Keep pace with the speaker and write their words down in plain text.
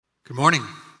Good morning.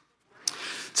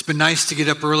 It's been nice to get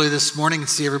up early this morning and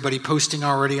see everybody posting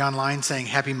already online saying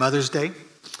Happy Mother's Day.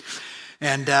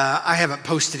 And I haven't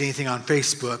posted anything on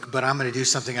Facebook, but I'm going to do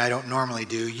something I don't normally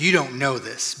do. You don't know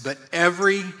this, but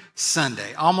every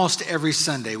Sunday, almost every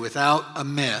Sunday without a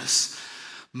miss,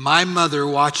 my mother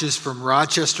watches from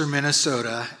Rochester,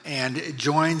 Minnesota, and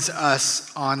joins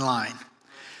us online.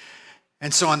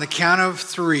 And so on the count of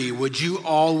three, would you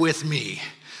all with me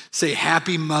say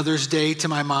Happy Mother's Day to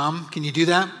my mom? Can you do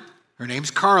that? Her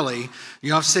name's Carly. You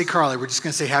don't have to say Carly. We're just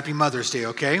going to say Happy Mother's Day,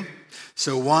 okay?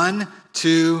 So 1,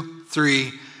 2,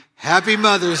 3. Happy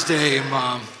Mother's Day,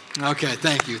 Mom. Okay,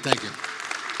 thank you.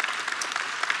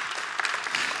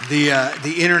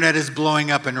 The internet is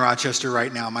blowing up in Rochester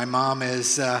right now. My mom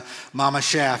is, Mama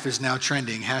Schaff is now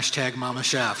trending. Hashtag Mama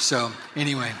Schaff. So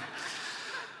anyway.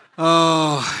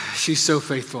 Oh, she's so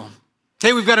faithful.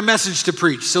 Hey, we've got a message to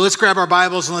preach. So let's grab our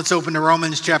Bibles and let's open to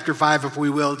Romans chapter 5, if we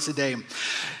will, today.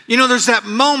 You know, there's that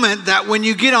moment that when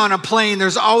you get on a plane,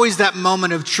 there's always that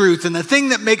moment of truth. And the thing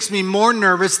that makes me more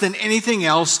nervous than anything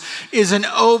else is an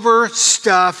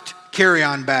overstuffed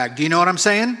carry-on bag. Do you know what I'm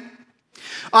saying?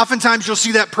 Oftentimes you'll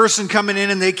see that person coming in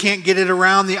and they can't get it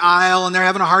around the aisle and they're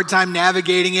having a hard time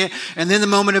navigating it. And then the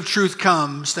moment of truth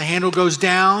comes. The handle goes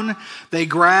down, they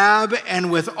grab, and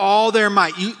with all their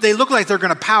might, they look like they're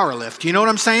going to power lift. You know what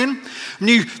I'm saying?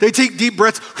 They take deep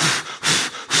breaths.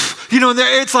 You know,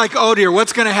 it's like, oh dear,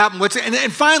 what's going to happen?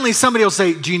 And finally somebody will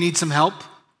say, do you need some help?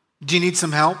 Do you need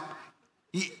some help?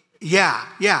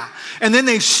 Yeah. And then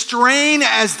they strain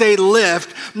as they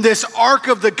lift this Ark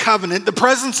of the Covenant, the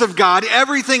presence of God,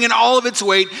 everything in all of its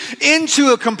weight, into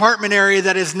a compartment area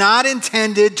that is not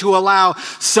intended to allow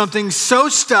something so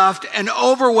stuffed and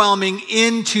overwhelming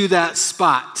into that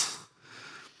spot.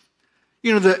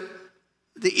 You know,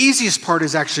 the easiest part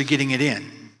is actually getting it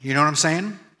in. You know what I'm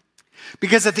saying?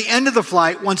 Because at the end of the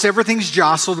flight, once everything's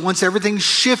jostled, once everything's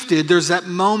shifted, there's that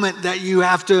moment that you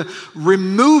have to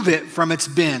remove it from its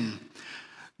bin.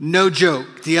 No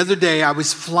joke. The other day, I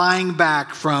was flying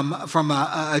back from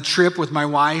a trip with my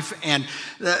wife, and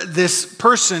this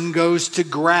person goes to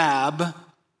grab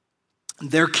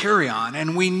their carry-on,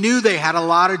 and we knew they had a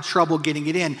lot of trouble getting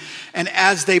it in. And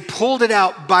as they pulled it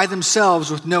out by themselves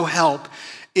with no help,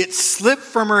 it slipped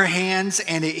from her hands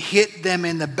and it hit them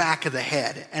in the back of the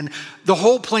head. And the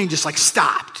whole plane just like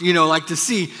stopped, you know, like to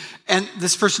see. And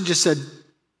this person just said,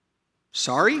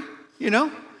 sorry, you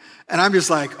know? And I'm just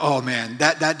like, oh man,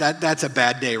 that's a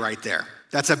bad day right there.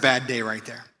 That's a bad day right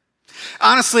there.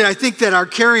 Honestly, I think that our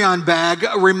carry-on bag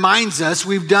reminds us,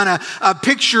 we've done a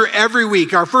picture every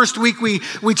week. Our first week we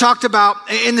talked about,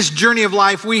 in this journey of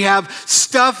life, we have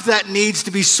stuff that needs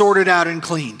to be sorted out and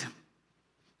cleaned.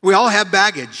 We all have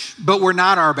baggage, but we're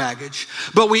not our baggage.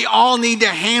 But we all need to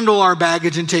handle our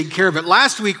baggage and take care of it.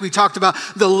 Last week, we talked about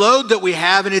the load that we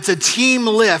have, and it's a team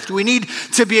lift. We need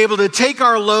to be able to take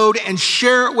our load and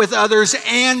share it with others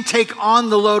and take on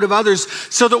the load of others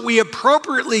so that we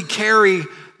appropriately carry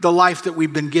the life that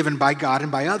we've been given by God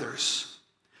and by others.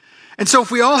 And so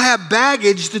if we all have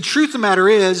baggage, the truth of the matter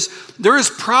is there is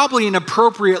probably an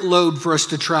appropriate load for us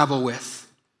to travel with.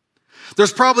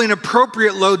 There's probably an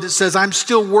appropriate load that says, I'm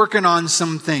still working on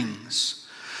some things.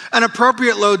 An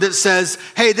appropriate load that says,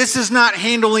 hey, this is not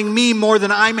handling me more than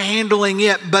I'm handling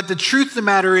it. But the truth of the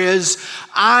matter is,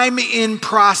 I'm in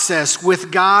process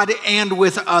with God and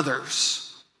with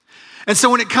others. And so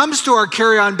when it comes to our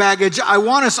carry-on baggage, I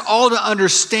want us all to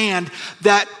understand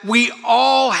that we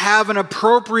all have an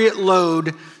appropriate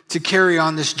load to carry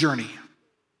on this journey.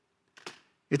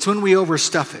 It's when we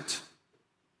overstuff it,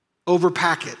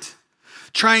 overpack it,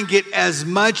 try and get as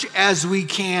much as we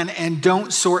can and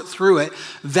don't sort through it,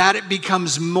 that it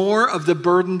becomes more of the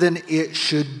burden than it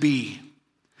should be.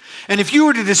 And if you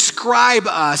were to describe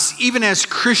us, even as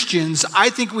Christians, I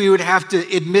think we would have to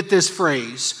admit this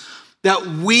phrase, that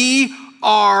we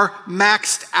are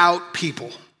maxed out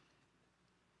people.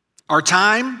 Our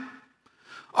time,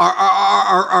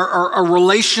 our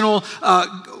relational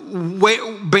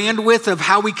bandwidth of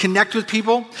how we connect with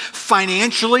people,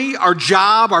 financially, our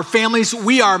job, our families,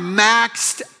 we are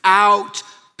maxed out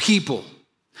people.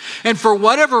 And for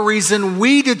whatever reason,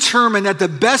 we determine that the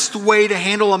best way to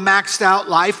handle a maxed out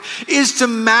life is to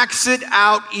max it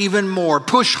out even more.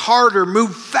 Push harder,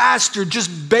 move faster,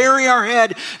 just bury our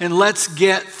head and let's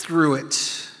get through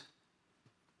it.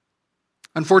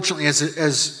 Unfortunately,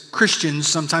 as Christians,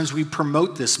 sometimes we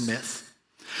promote this myth.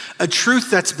 A truth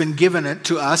that's been given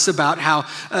to us about how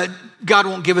God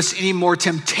won't give us any more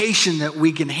temptation that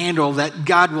we can handle, that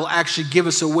God will actually give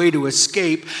us a way to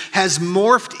escape, has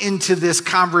morphed into this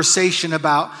conversation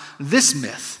about this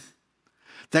myth,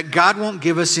 that God won't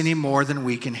give us any more than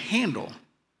we can handle.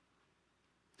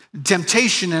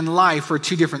 Temptation and life are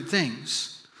two different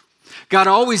things. God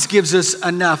always gives us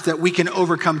enough that we can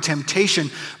overcome temptation,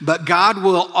 but God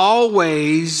will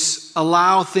always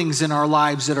allow things in our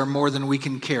lives that are more than we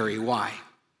can carry. Why?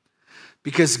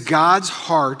 Because God's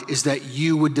heart is that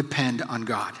you would depend on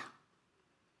God.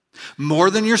 More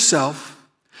than yourself,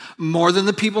 more than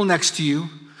the people next to you,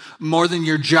 more than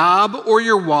your job or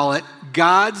your wallet,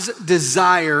 God's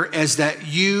desire is that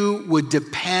you would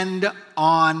depend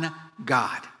on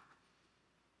God.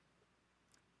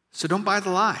 So don't buy the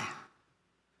lie.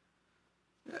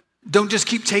 Don't just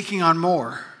keep taking on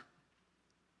more.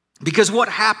 Because what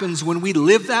happens when we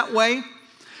live that way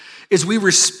is we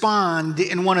respond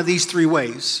in one of these three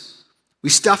ways. We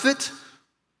stuff it,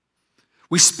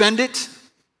 we spend it,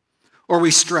 or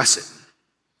we stress it.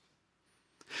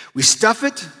 We stuff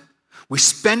it, we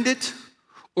spend it,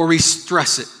 or we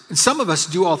stress it. And some of us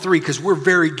do all three because we're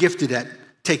very gifted at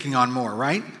taking on more,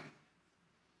 right?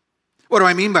 What do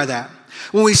I mean by that?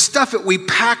 When we stuff it, we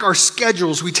pack our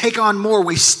schedules, we take on more,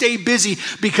 we stay busy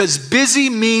because busy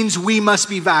means we must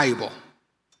be valuable.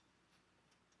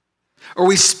 Or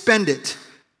we spend it.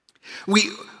 We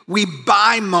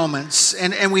buy moments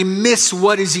and we miss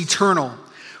what is eternal.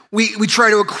 We try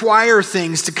to acquire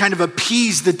things to kind of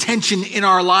appease the tension in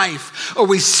our life. Or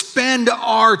we spend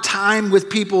our time with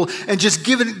people and just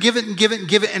give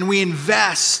it, and we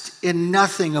invest in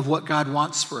nothing of what God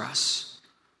wants for us.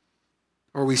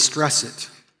 Or we stress it.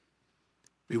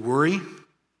 We worry.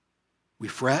 We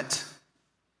fret.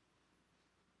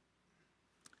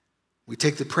 We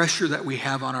take the pressure that we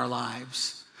have on our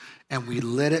lives and we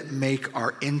let it make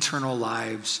our internal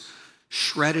lives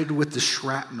shredded with the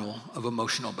shrapnel of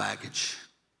emotional baggage.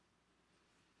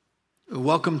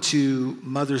 Welcome to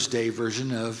Mother's Day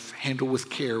version of Handle with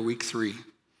Care, Week 3.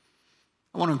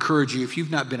 I want to encourage you, if you've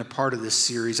not been a part of this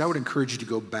series, I would encourage you to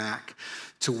go back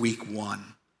to Week 1.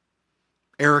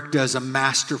 Eric does a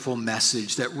masterful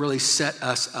message that really set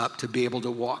us up to be able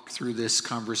to walk through this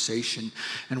conversation.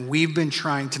 And we've been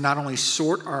trying to not only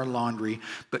sort our laundry,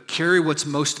 but carry what's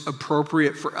most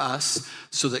appropriate for us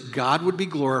so that God would be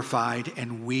glorified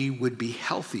and we would be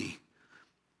healthy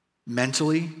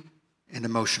mentally and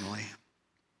emotionally.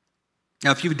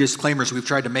 Now, a few disclaimers we've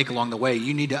tried to make along the way.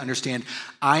 You need to understand,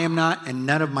 I am not, and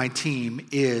none of my team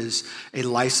is a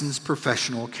licensed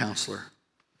professional counselor.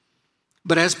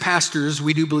 But as pastors,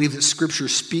 we do believe that Scripture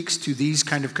speaks to these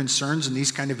kind of concerns and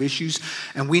these kind of issues.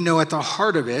 And we know at the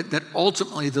heart of it that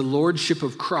ultimately the Lordship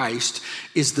of Christ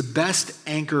is the best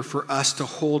anchor for us to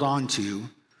hold on to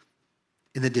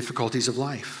in the difficulties of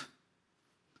life.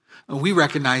 And we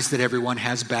recognize that everyone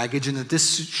has baggage and that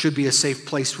this should be a safe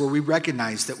place where we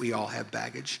recognize that we all have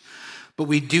baggage. But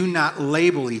we do not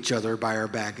label each other by our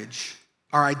baggage.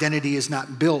 Our identity is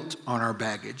not built on our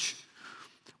baggage.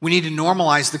 We need to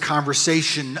normalize the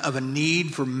conversation of a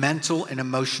need for mental and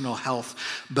emotional health.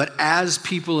 But as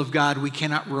people of God, we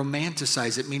cannot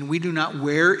romanticize it. I mean, we do not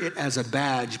wear it as a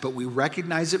badge, but we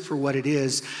recognize it for what it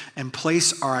is and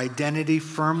place our identity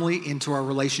firmly into our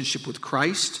relationship with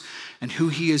Christ and who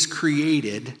He has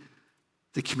created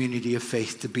the community of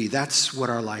faith to be. That's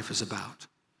what our life is about.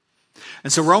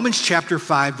 And so Romans chapter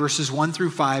 5, verses 1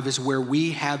 through 5 is where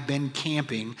we have been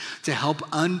camping to help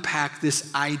unpack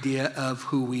this idea of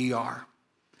who we are.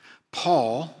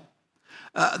 Paul,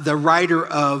 the writer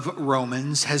of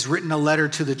Romans, has written a letter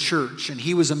to the church, and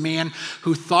he was a man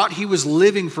who thought he was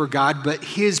living for God, but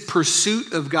his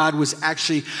pursuit of God was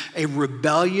actually a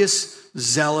rebellious,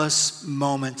 zealous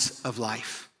moment of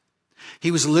life. He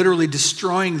was literally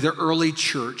destroying the early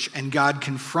church, and God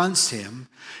confronts him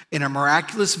in a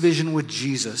miraculous vision with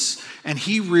Jesus, and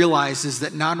he realizes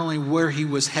that not only where he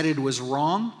was headed was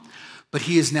wrong, but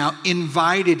he is now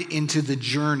invited into the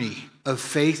journey of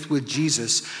faith with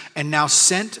Jesus and now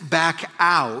sent back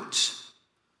out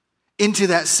into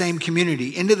that same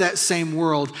community, into that same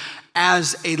world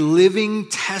as a living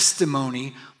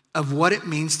testimony of what it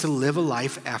means to live a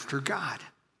life after God.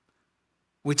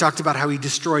 We talked about how he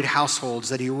destroyed households,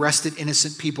 that he arrested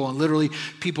innocent people, and literally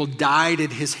people died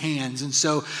at his hands. And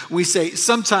so we say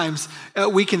sometimes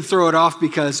we can throw it off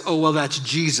because, oh, well, that's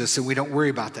Jesus, and we don't worry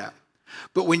about that.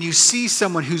 But when you see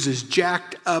someone who's as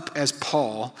jacked up as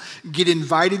Paul get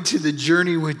invited to the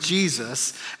journey with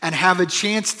Jesus and have a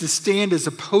chance to stand as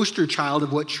a poster child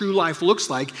of what true life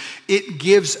looks like, it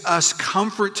gives us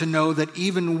comfort to know that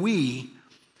even we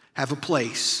have a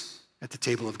place at the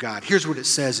table of God. Here's what it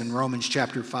says in Romans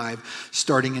chapter 5,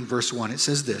 starting in verse 1. It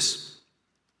says this: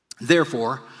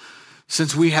 Therefore,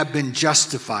 since we have been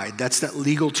justified, that's that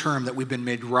legal term that we've been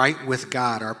made right with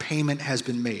God, our payment has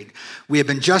been made. We have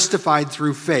been justified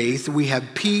through faith. We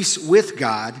have peace with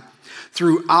God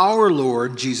through our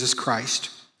Lord Jesus Christ,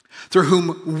 through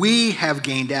whom we have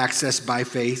gained access by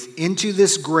faith into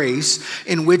this grace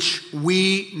in which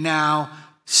we now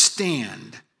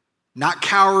stand. Not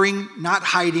cowering, not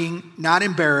hiding, not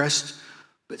embarrassed,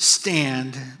 but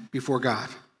stand before God.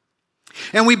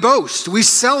 And we boast, we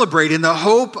celebrate in the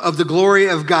hope of the glory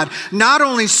of God. Not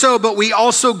only so, but we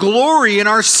also glory in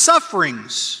our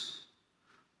sufferings,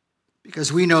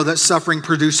 because we know that suffering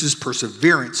produces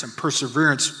perseverance, and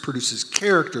perseverance produces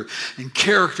character, and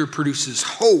character produces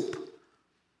hope.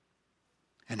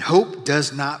 And hope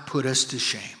does not put us to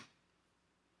shame,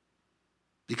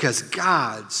 because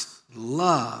God's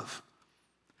love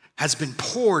has been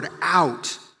poured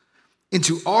out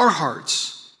into our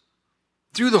hearts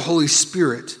through the Holy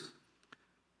Spirit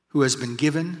who has been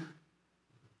given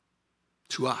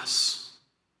to us.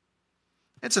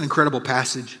 It's an incredible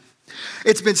passage.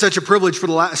 It's been such a privilege for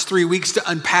the last 3 weeks to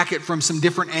unpack it from some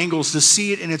different angles, to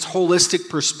see it in its holistic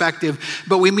perspective.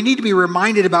 But we need to be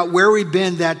reminded about where we've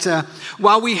been, that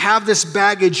while we have this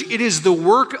baggage, it is the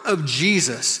work of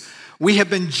Jesus. We have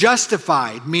been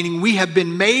justified, meaning we have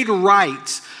been made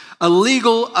right. A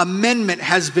legal amendment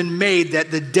has been made that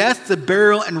the death, the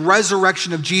burial, and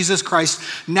resurrection of Jesus Christ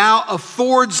now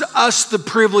affords us the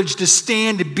privilege to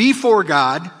stand before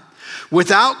God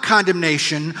without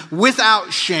condemnation,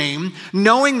 without shame,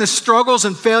 knowing the struggles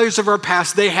and failures of our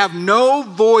past. They have no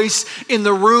voice in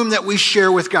the room that we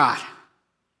share with God,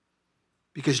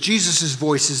 because Jesus'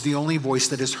 voice is the only voice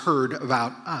that is heard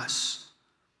about us.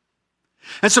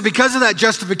 And so because of that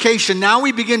justification, now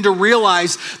we begin to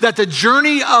realize that the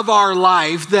journey of our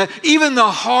life, that even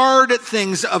the hard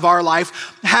things of our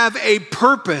life have a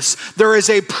purpose. There is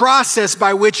a process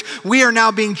by which we are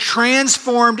now being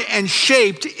transformed and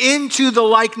shaped into the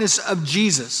likeness of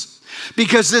Jesus.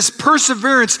 Because this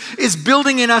perseverance is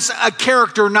building in us a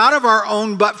character, not of our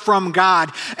own, but from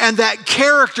God. And that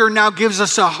character now gives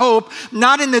us a hope,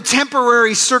 not in the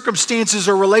temporary circumstances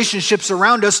or relationships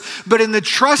around us, but in the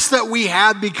trust that we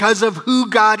have because of who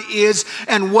God is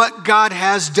and what God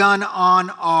has done on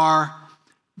our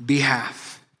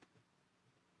behalf.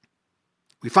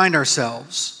 We find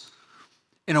ourselves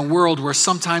in a world where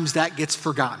sometimes that gets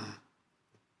forgotten.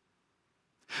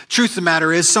 Truth of the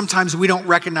matter is, sometimes we don't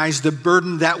recognize the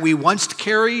burden that we once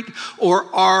carried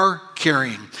or are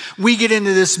carrying. We get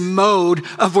into this mode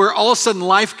of where all of a sudden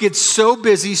life gets so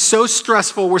busy, so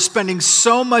stressful, we're spending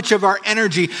so much of our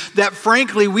energy that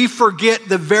frankly we forget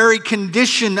the very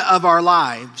condition of our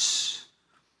lives.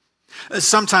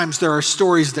 Sometimes there are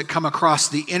stories that come across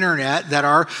the internet that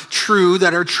are true,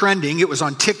 that are trending. It was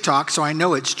on TikTok, so I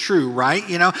know it's true, right?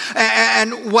 You know,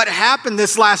 and what happened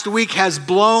this last week has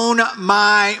blown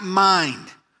my mind.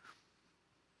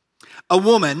 A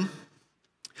woman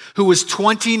who was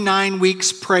 29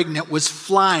 weeks pregnant was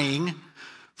flying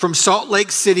from Salt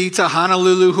Lake City to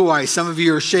Honolulu, Hawaii. Some of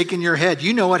you are shaking your head.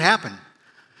 You know what happened.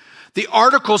 The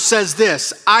article says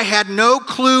this: I had no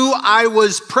clue I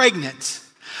was pregnant.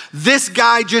 This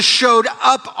guy just showed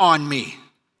up on me.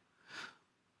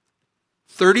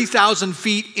 30,000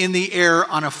 feet in the air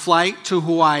on a flight to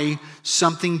Hawaii,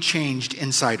 something changed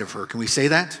inside of her. Can we say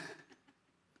that?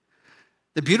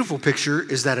 The beautiful picture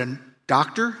is that a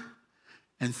doctor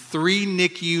and 3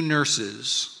 NICU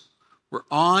nurses were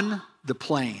on the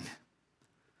plane,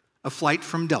 a flight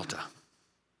from Delta,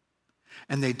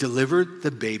 and they delivered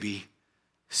the baby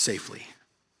safely.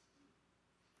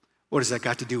 What has that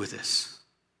got to do with this?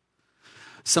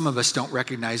 Some of us don't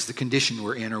recognize the condition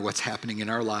we're in or what's happening in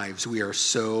our lives. We are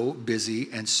so busy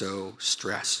and so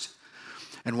stressed.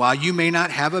 And while you may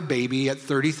not have a baby at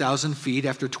 30,000 feet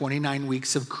after 29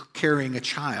 weeks of carrying a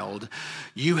child,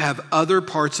 you have other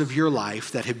parts of your life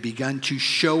that have begun to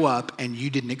show up and you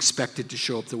didn't expect it to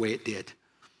show up the way it did.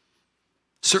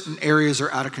 Certain areas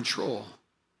are out of control.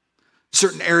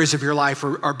 Certain areas of your life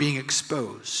are being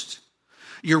exposed.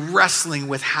 You're wrestling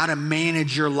with how to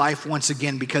manage your life once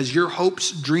again because your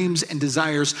hopes, dreams, and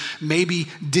desires may be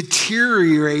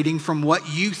deteriorating from what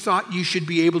you thought you should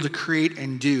be able to create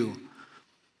and do.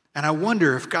 And I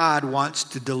wonder if God wants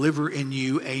to deliver in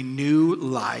you a new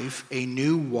life, a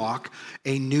new walk,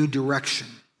 a new direction.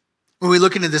 When we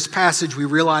look into this passage, we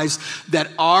realize that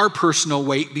our personal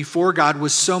weight before God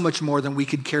was so much more than we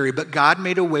could carry, but God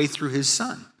made a way through his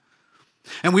Son.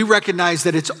 And we recognize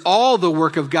that it's all the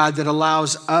work of God that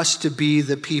allows us to be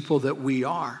the people that we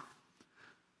are.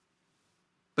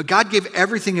 But God gave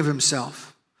everything of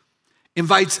himself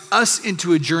invites us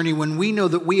into a journey when we know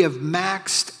that we have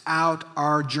maxed out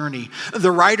our journey.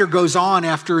 The writer goes on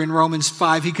after in Romans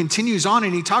 5, he continues on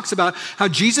and he talks about how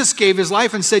Jesus gave his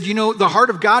life and said, the heart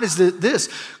of God is this.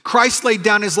 Christ laid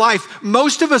down his life.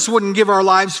 Most of us wouldn't give our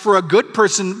lives for a good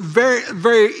person. Very,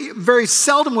 very, very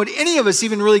seldom would any of us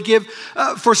even really give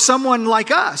for someone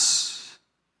like us.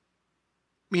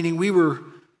 Meaning we were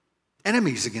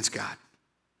enemies against God.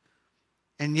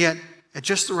 And yet, at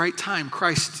just the right time,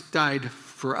 Christ died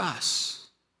for us.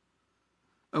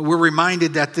 We're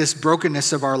reminded that this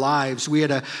brokenness of our lives, we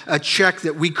had a check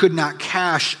that we could not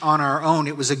cash on our own.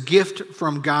 It was a gift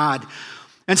from God.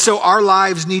 And so our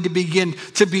lives need to begin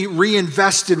to be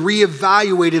reinvested,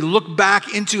 reevaluated, look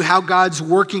back into how God's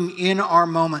working in our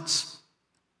moments.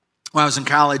 When I was in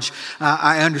college,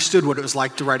 I understood what it was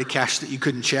like to write a cash that you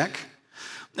couldn't check.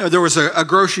 There was a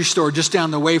grocery store just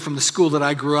down the way from the school that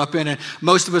I grew up in, and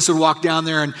most of us would walk down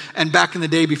there, and back in the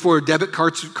day before debit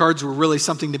cards were really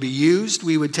something to be used,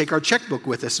 we would take our checkbook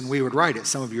with us and we would write it.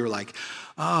 Some of you are like,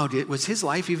 was his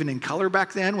life even in color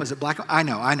back then? Was it black? I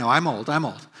know, I'm old.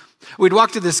 We'd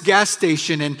walk to this gas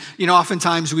station and,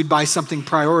 oftentimes we'd buy something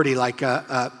priority like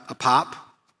a pop,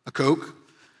 a Coke,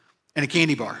 and a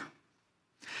candy bar.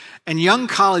 And young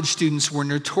college students were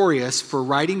notorious for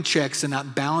writing checks and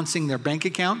not balancing their bank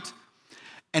account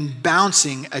and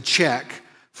bouncing a check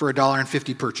for a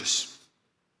 $1.50 purchase.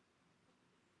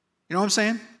 You know what I'm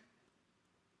saying?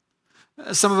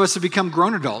 Some of us have become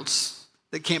grown adults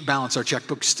that can't balance our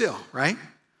checkbook still, right?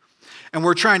 And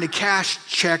we're trying to cash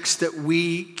checks that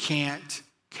we can't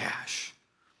cash.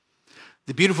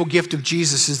 The beautiful gift of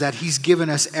Jesus is that he's given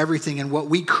us everything, and what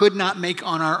we could not make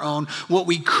on our own, what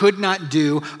we could not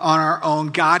do on our own,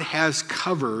 God has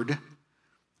covered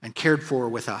and cared for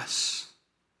with us.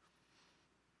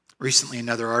 Recently,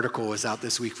 another article was out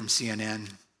this week from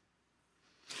CNN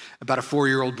about a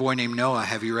 4-year-old boy named Noah.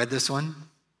 Have you read this one?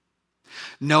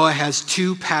 Noah has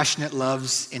 2 passionate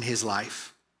loves in his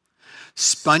life: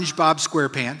 SpongeBob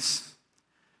SquarePants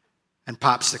and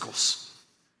popsicles.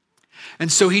 And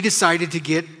so he decided to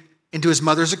get into his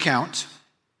mother's account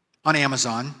on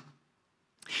Amazon.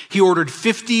 He ordered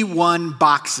 51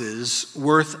 boxes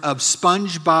worth of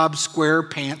SpongeBob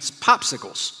SquarePants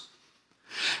popsicles.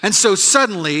 And so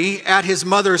suddenly, at his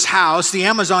mother's house, the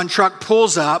Amazon truck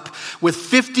pulls up with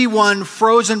 51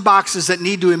 frozen boxes that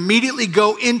need to immediately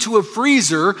go into a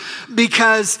freezer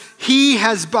because he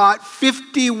has bought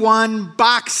 51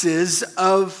 boxes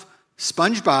of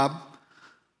SpongeBob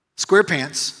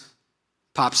SquarePants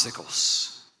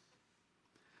popsicles.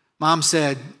 Mom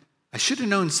said, I should have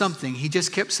known something. He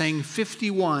just kept saying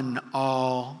 51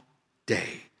 all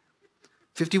day.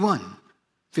 51.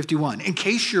 In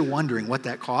case you're wondering what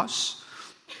that costs,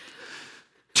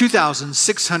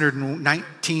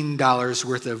 $2,619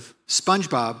 worth of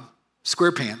SpongeBob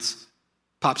SquarePants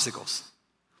popsicles.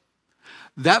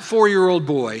 That 4-year-old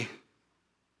boy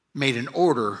made an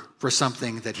order for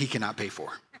something that he cannot pay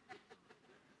for.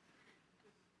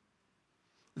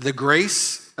 The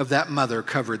grace of that mother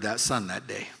covered that son that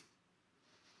day.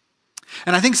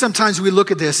 And I think sometimes we look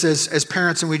at this as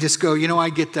parents and we just go, I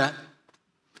get that.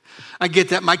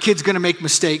 My kid's going to make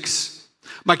mistakes.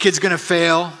 My kid's going to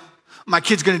fail. My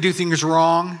kid's going to do things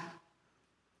wrong.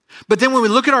 But then when we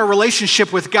look at our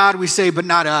relationship with God, we say, but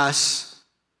not us.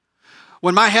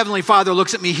 When my Heavenly Father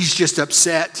looks at me, he's just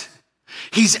upset.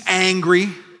 He's angry.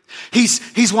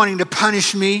 He's wanting to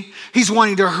punish me. He's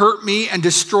wanting to hurt me and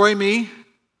destroy me.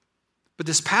 But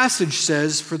this passage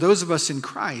says, for those of us in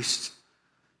Christ,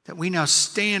 that we now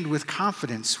stand with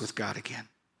confidence with God again.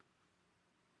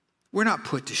 We're not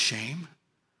put to shame.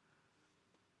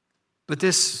 But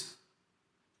this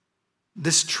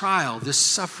trial, this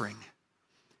suffering,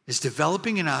 is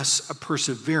developing in us a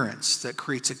perseverance that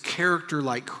creates a character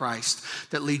like Christ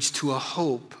that leads to a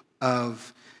hope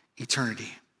of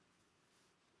eternity.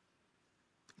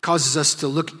 Causes us to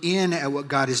look in at what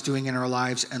God is doing in our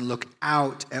lives and look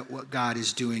out at what God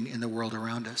is doing in the world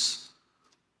around us.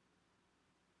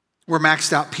 We're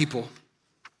maxed out people.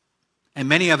 And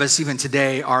many of us even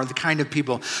today are the kind of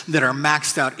people that are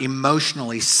maxed out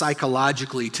emotionally,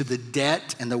 psychologically, to the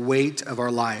debt and the weight of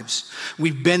our lives.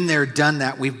 We've been there, done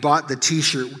that. We've bought the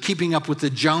t-shirt. Keeping up with the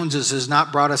Joneses has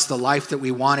not brought us the life that we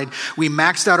wanted. We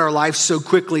maxed out our life so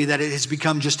quickly that it has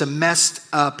become just a messed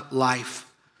up life.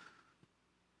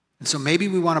 And so maybe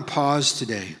we want to pause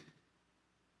today.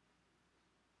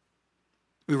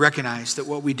 We recognize that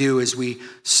what we do is we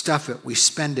stuff it, we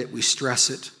spend it, we stress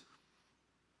it.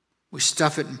 We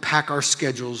stuff it and pack our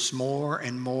schedules more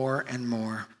and more and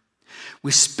more.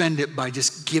 We spend it by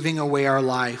just giving away our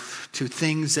life to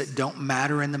things that don't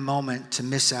matter in the moment to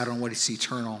miss out on what is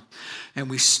eternal. And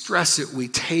we stress it, we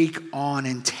take on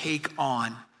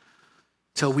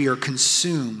till we are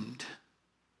consumed.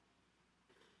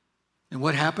 And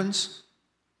what happens?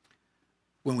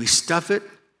 When we stuff it,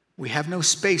 we have no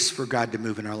space for God to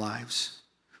move in our lives.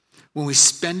 When we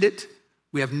spend it,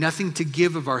 we have nothing to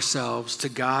give of ourselves to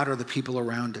God or the people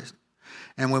around us.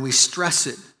 And when we stress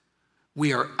it,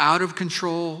 we are out of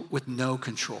control with no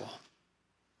control.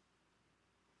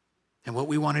 And what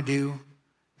we want to do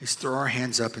is throw our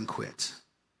hands up and quit.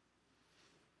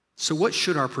 So what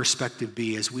should our perspective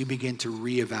be as we begin to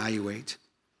reevaluate?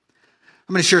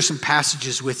 I'm going to share some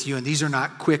passages with you, and these are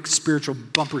not quick spiritual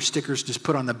bumper stickers just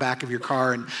put on the back of your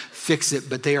car and fix it,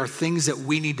 but they are things that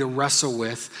we need to wrestle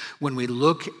with when we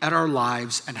look at our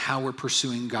lives and how we're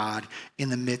pursuing God in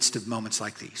the midst of moments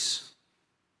like these.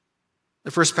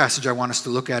 The first passage I want us to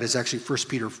look at is actually 1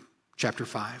 Peter chapter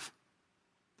 5.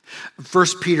 1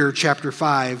 Peter chapter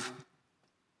 5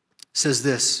 says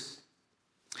this: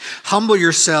 "Humble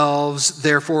yourselves,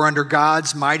 therefore, under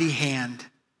God's mighty hand,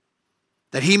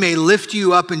 that he may lift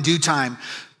you up in due time.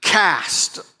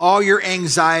 Cast all your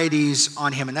anxieties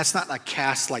on him." And that's not like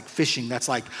cast like fishing. That's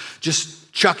like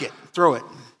just chuck it, throw it,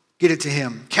 get it to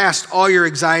him. Cast all your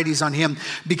anxieties on him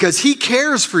because he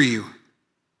cares for you.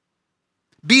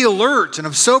 Be alert and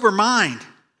of sober mind.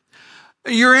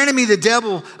 Your enemy, the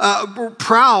devil,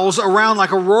 prowls around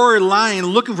like a roaring lion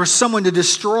looking for someone to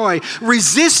destroy.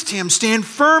 Resist him. Stand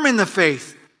firm in the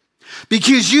faith,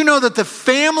 because you know that the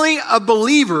family of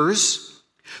believers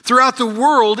throughout the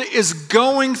world is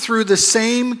going through the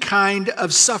same kind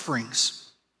of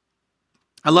sufferings.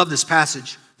 I love this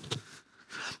passage,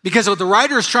 because what the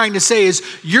writer is trying to say is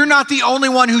you're not the only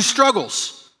one who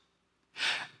struggles.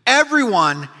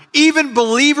 Everyone, even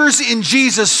believers in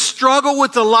Jesus, struggle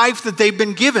with the life that they've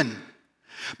been given.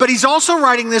 But he's also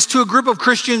writing this to a group of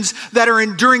Christians that are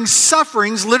enduring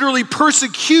sufferings, literally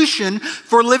persecution,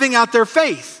 for living out their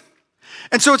faith.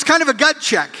 And so it's kind of a gut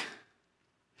check.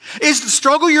 Is the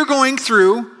struggle you're going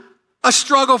through a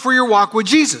struggle for your walk with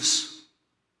Jesus?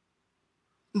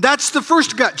 That's the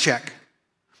first gut check.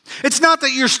 It's not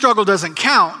that your struggle doesn't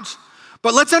count,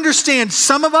 but let's understand,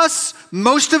 some of us,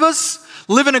 most of us,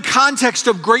 live in a context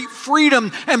of great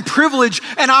freedom and privilege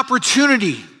and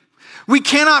opportunity. We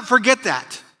cannot forget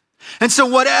that. And so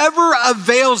whatever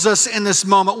avails us in this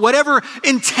moment, whatever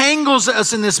entangles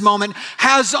us in this moment,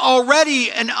 has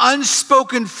already an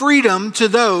unspoken freedom to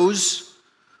those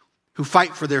who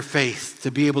fight for their faith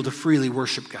to be able to freely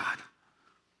worship God.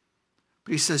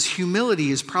 But he says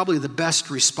humility is probably the best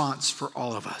response for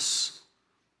all of us.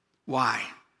 Why?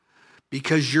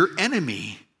 Because your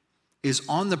enemy is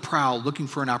on the prowl looking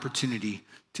for an opportunity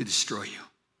to destroy you.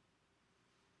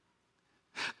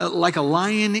 Like a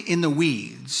lion in the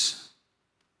weeds,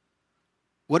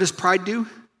 what does pride do?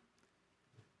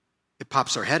 It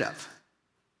pops our head up.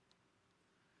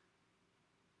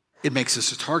 It makes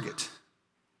us a target.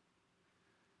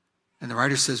 And the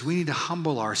writer says we need to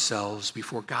humble ourselves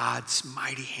before God's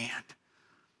mighty hand.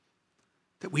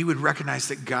 That we would recognize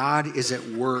that God is at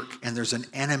work and there's an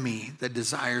enemy that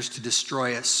desires to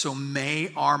destroy us. So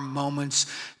may our moments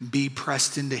be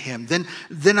pressed into him.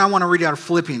 Then I want to read out of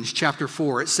Philippians chapter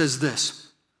 4. It says this: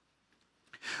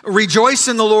 "Rejoice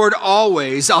in the Lord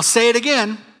always." I'll say it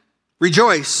again.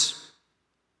 Rejoice.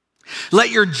 "Let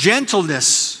your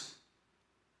gentleness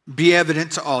be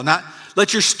evident to all." Not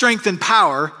let your strength and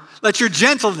power. Let your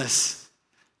gentleness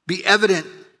be evident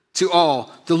to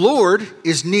all. The Lord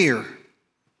is near.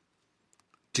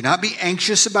 Do not be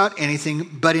anxious about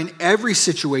anything, but in every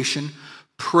situation,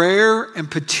 prayer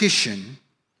and petition,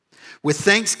 with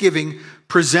thanksgiving,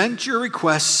 present your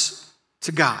requests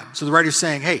to God. So the writer's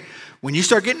saying, hey, when you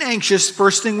start getting anxious,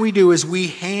 first thing we do is we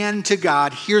hand to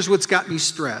God, here's what's got me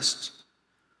stressed.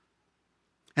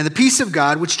 And the peace of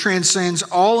God, which transcends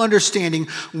all understanding,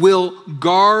 will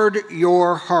guard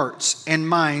your hearts and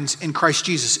minds in Christ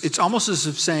Jesus. It's almost as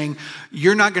if saying,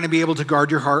 you're not going to be able to guard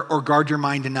your heart or guard your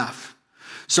mind enough.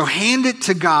 So hand it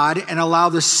to God and allow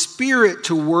the Spirit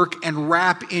to work and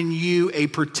wrap in you a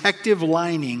protective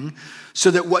lining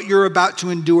so that what you're about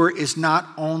to endure is not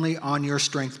only on your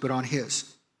strength, but on his.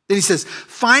 Then he says,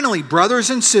 finally, brothers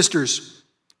and sisters,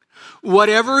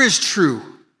 whatever is true,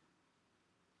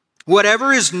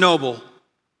 whatever is noble,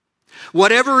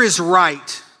 whatever is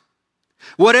right,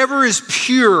 whatever is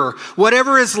pure,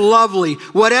 whatever is lovely,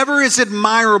 whatever is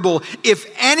admirable, if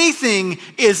anything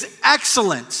is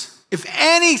excellent,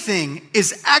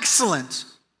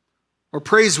 or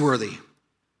praiseworthy,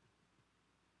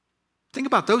 think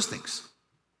about those things.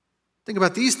 Think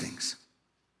about these things.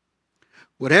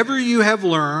 Whatever you have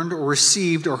learned or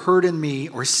received or heard in me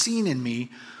or seen in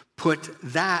me, put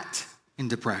that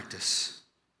into practice.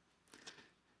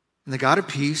 And the God of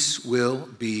peace will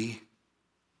be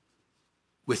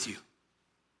with you.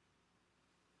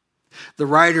 The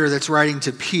writer that's writing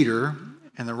to Peter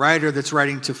and the writer that's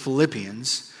writing to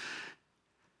Philippians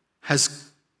has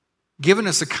given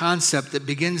us a concept that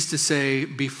begins to say,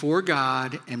 before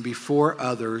God and before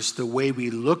others, the way we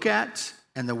look at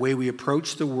and the way we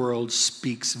approach the world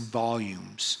speaks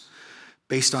volumes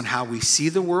based on how we see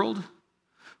the world,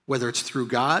 whether it's through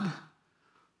God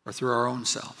or through our own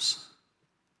selves.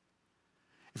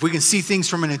 If we can see things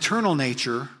from an eternal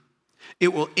nature, it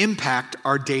will impact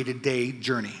our day-to-day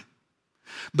journey.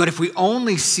 But if we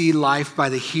only see life by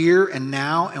the here and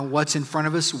now and what's in front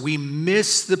of us, we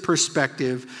miss the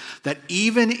perspective that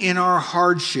even in our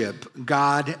hardship,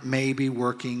 God may be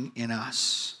working in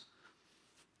us.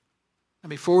 And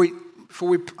before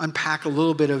we unpack a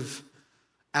little bit of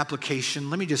application,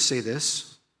 let me just say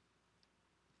this.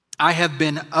 I have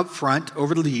been upfront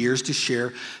over the years to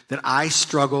share that I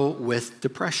struggle with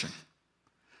depression.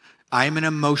 I am an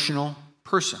emotional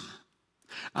person.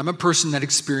 I'm a person that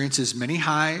experiences many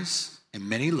highs and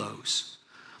many lows.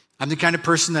 I'm the kind of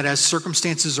person that as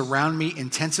circumstances around me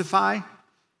intensify,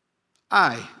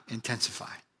 I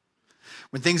intensify.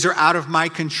 When things are out of my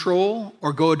control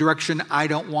or go a direction I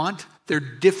don't want, they're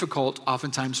difficult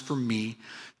oftentimes for me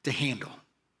to handle.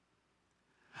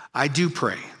 I do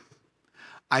pray.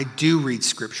 I do read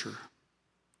scripture.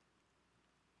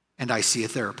 And I see a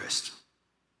therapist.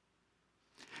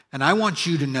 And I want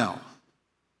you to know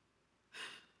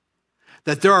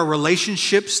that there are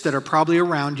relationships that are probably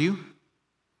around you,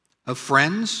 of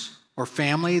friends or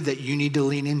family that you need to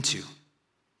lean into.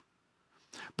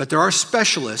 But there are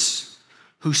specialists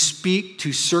who speak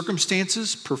to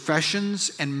circumstances,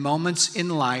 professions, and moments in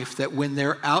life that when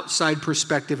their outside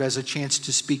perspective has a chance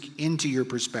to speak into your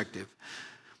perspective,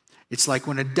 it's like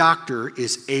when a doctor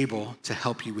is able to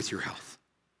help you with your health.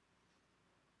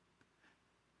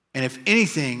 And if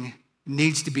anything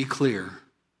needs to be clear,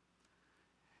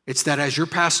 it's that as your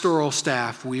pastoral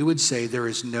staff, we would say there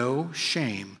is no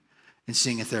shame in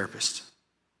seeing a therapist.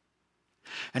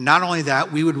 And not only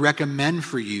that, we would recommend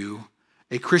for you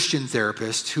a Christian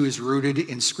therapist who is rooted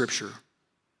in Scripture.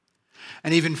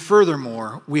 And even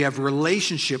furthermore, we have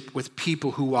relationship with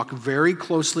people who walk very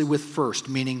closely with First,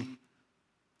 meaning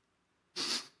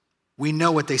we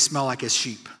know what they smell like as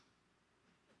sheep.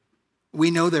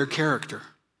 We know their character.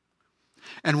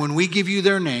 And when we give you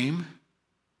their name,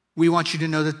 we want you to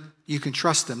know that you can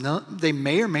trust them. Now, they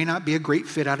may or may not be a great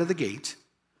fit out of the gate,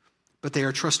 but they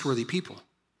are trustworthy people.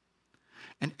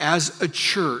 And as a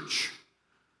church,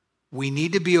 we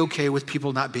need to be okay with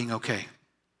people not being okay.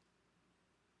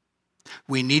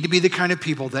 We need to be the kind of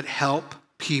people that help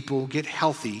people get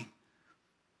healthy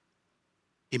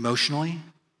emotionally,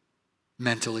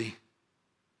 mentally,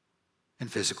 and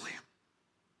physically.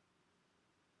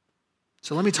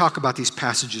 So let me talk about these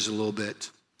passages a little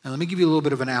bit. And let me give you a little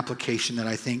bit of an application that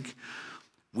I think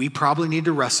we probably need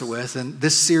to wrestle with. And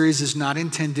this series is not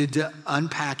intended to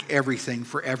unpack everything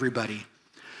for everybody,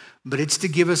 but it's to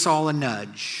give us all a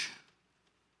nudge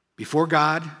before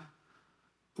God,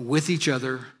 with each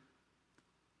other,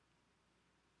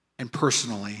 and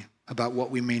personally about what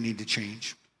we may need to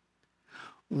change.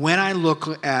 When I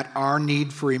look at our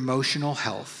need for emotional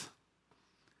health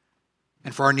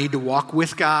and for our need to walk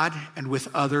with God and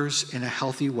with others in a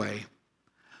healthy way,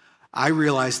 I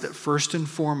realize that first and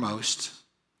foremost,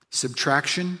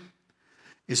 subtraction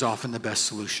is often the best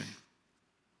solution.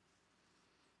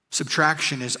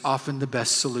 Subtraction is often the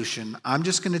best solution. I'm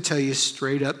just going to tell you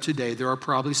straight up today, there are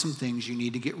probably some things you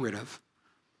need to get rid of.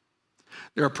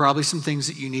 There are probably some things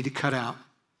that you need to cut out.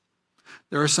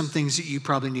 There are some things that you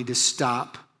probably need to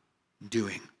stop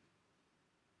doing.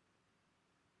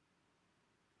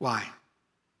 Why?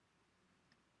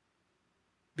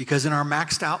 Because in our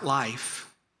maxed out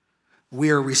life,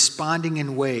 we are responding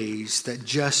in ways that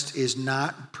just is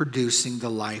not producing the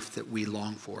life that we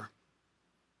long for.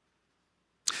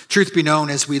 Truth be known,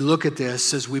 as we look at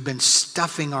this, as we've been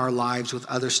stuffing our lives with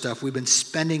other stuff, we've been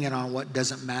spending it on what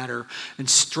doesn't matter and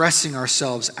stressing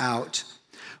ourselves out,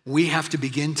 we have to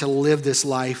begin to live this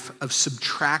life of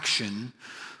subtraction,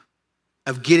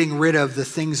 of getting rid of the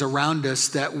things around us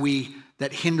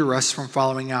that hinder us from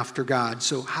following after God.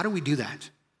 So how do we do that?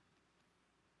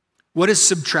 What does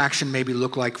subtraction maybe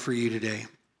look like for you today?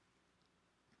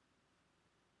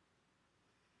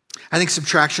 I think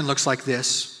subtraction looks like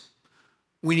this.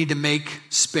 We need to make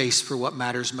space for what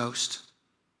matters most.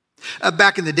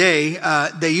 Back in the day,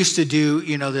 they used to do,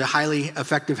 the highly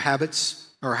effective habits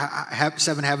or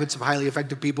 7 Habits of Highly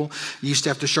Effective People. You used to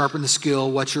have to sharpen the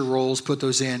skill, what's your roles, put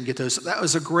those in, get those. That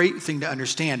was a great thing to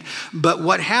understand. But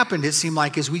what happened, it seemed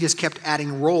like, is we just kept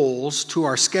adding roles to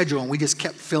our schedule, and we just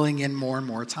kept filling in more and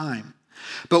more time.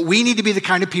 But we need to be the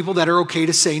kind of people that are okay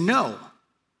to say no.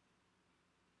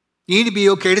 You need to be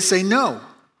okay to say no.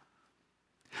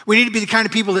 We need to be the kind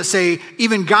of people that say,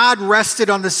 even God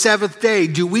rested on the 7th day.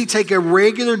 Do we take a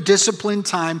regular disciplined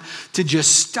time to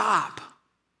just stop?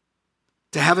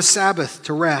 To have a Sabbath,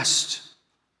 to rest?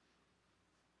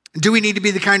 Do we need to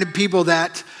be the kind of people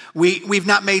that we've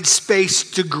not made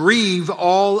space to grieve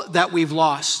all that we've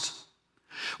lost?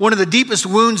 One of the deepest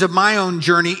wounds of my own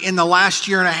journey in the last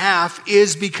year and a half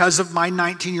is because of my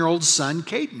 19-year-old son,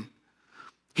 Caden.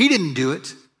 He didn't do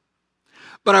it,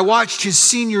 but I watched his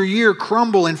senior year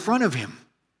crumble in front of him.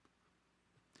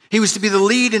 He was to be the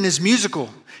lead in his musical.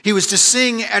 He was to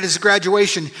sing at his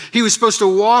graduation. He was supposed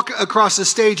to walk across the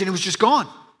stage, and it was just gone.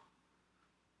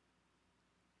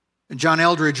 And John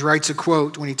Eldredge writes a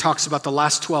quote when he talks about the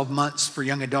last 12 months for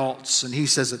young adults, and he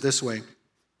says it this way.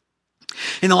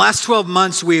 In the last 12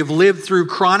 months, we have lived through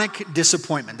chronic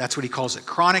disappointment. That's what he calls it,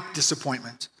 chronic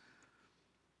disappointment.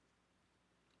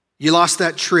 You lost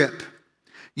that trip.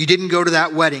 You didn't go to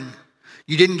that wedding.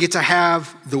 You didn't get to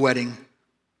have the wedding.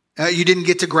 You didn't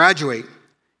get to graduate.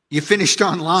 You finished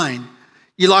online.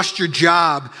 You lost your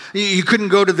job. You couldn't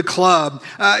go to the club.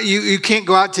 You can't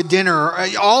go out to dinner.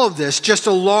 All of this, just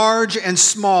a large and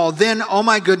small. Then, oh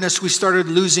my goodness, we started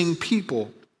losing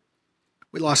people.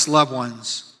 We lost loved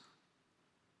ones.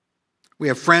 We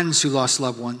have friends who lost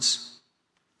loved ones.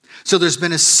 So there's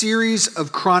been a series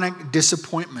of chronic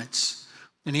disappointments.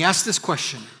 And he asked this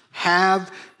question,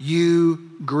 have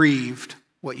you grieved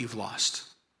what you've lost?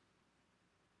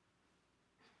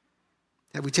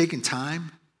 Have we taken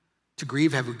time to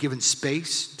grieve? Have we given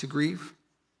space to grieve?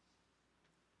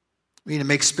 We need to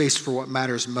make space for what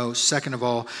matters most. Second of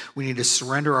all, we need to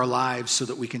surrender our lives so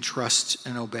that we can trust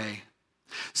and obey.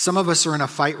 Some of us are in a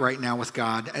fight right now with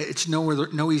God. It's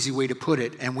no easy way to put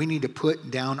it, and we need to put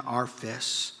down our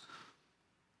fists.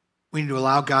 We need to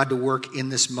allow God to work in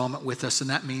this moment with us, and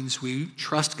that means we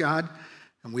trust God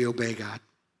and we obey God.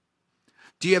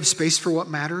 Do you have space for what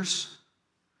matters?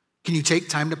 Can you take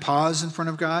time to pause in front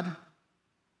of God?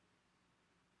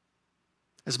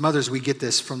 As mothers, we get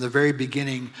this from the very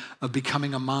beginning of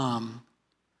becoming a mom.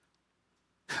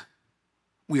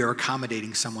 We are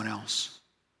accommodating someone else.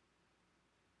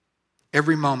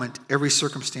 Every moment, every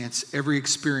circumstance, every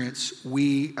experience,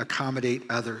 we accommodate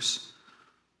others.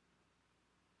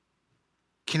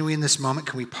 Can we in this moment,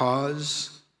 can we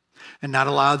pause and not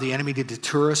allow the enemy to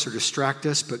deter us or distract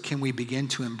us, but can we begin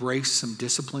to embrace some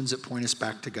disciplines that point us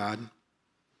back to God?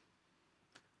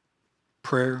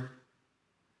 Prayer,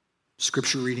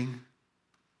 scripture reading,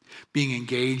 being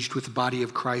engaged with the body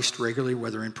of Christ regularly,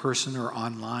 whether in person or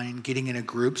online, getting in a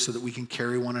group so that we can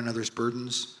carry one another's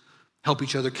burdens, help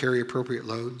each other carry appropriate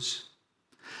loads.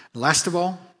 And last of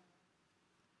all,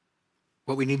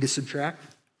 what we need to subtract,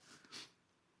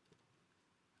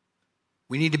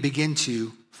 we need to begin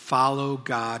to follow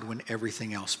God when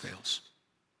everything else fails.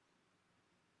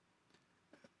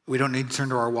 We don't need to turn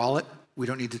to our wallet. We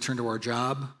don't need to turn to our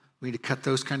job. We need to cut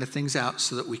those kind of things out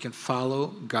so that we can follow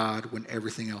God when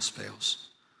everything else fails.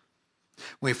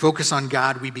 When we focus on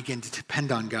God, we begin to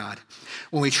depend on God.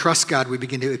 When we trust God, we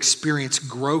begin to experience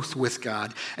growth with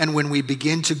God. And when we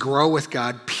begin to grow with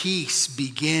God, peace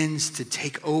begins to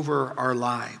take over our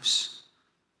lives.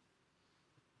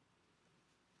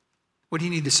 What do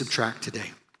you need to subtract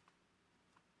today?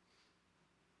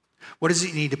 What does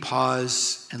it need to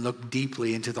pause and look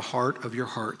deeply into the heart of your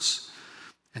hearts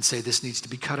and say, this needs to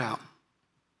be cut out?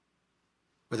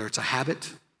 Whether it's a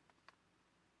habit,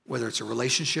 whether it's a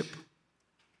relationship,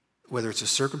 whether it's a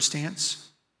circumstance,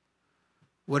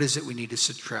 what is it we need to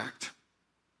subtract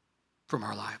from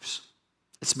our lives?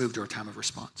 Let's move to our time of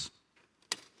response.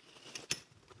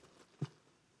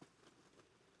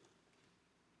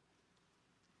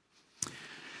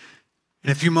 In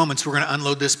a few moments, we're going to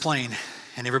unload this plane,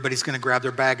 and everybody's going to grab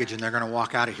their baggage, and they're going to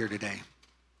walk out of here today.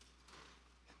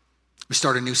 We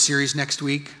start a new series next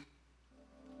week.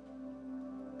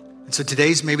 And so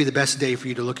today's maybe the best day for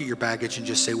you to look at your baggage and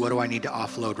just say, what do I need to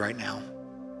offload right now?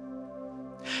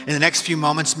 In the next few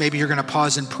moments, maybe you're going to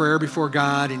pause in prayer before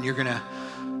God, and you're going to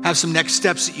have some next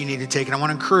steps that you need to take. And I want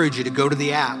to encourage you to go to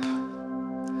the app,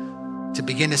 to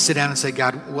begin to sit down and say,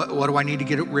 God, what do I need to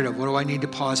get rid of? What do I need to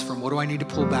pause from? What do I need to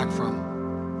pull back from?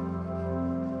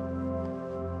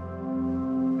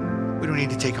 We don't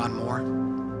need to take on more.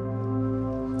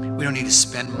 We don't need to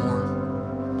spend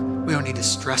more. We don't need to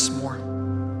stress more.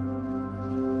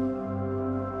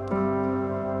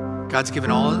 God's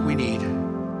given all that we need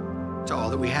to all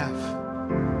that we have.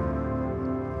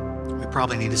 We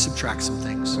probably need to subtract some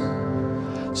things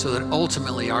so that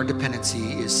ultimately our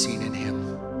dependency is seen in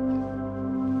him.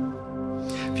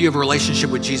 If you have a relationship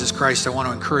with Jesus Christ, I want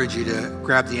to encourage you to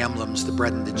grab the emblems, the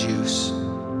bread and the juice.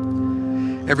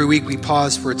 Every week we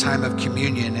pause for a time of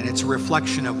communion, and it's a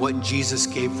reflection of what Jesus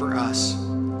gave for us.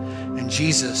 And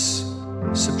Jesus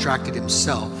subtracted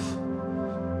himself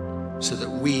so that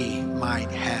we might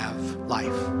have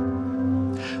life.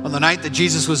 On the night that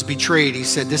Jesus was betrayed, he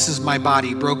said, "This is my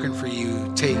body broken for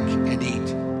you. Take and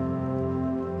eat."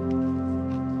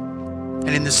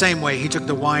 And in the same way, he took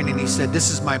the wine and he said, "This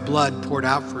is my blood poured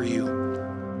out for you.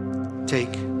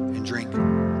 Take and drink."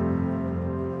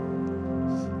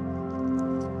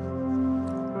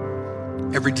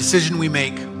 Every decision we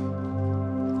make,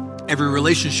 every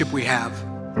relationship we have,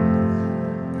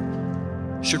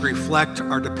 should reflect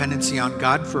our dependency on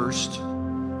God first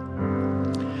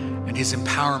and his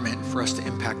empowerment for us to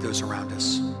impact those around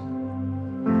us.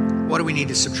 What do we need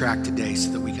to subtract today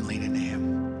so that we can lean into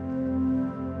him?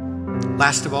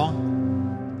 Last of all,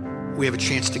 we have a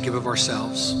chance to give of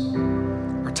ourselves,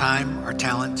 our time, our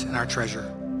talent, and our treasure.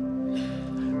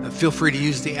 Feel free to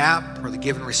use the app or the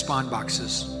give and respond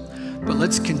boxes, but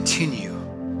let's continue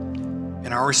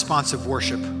in our responsive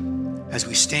worship as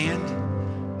we stand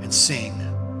and sing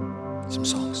some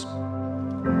songs.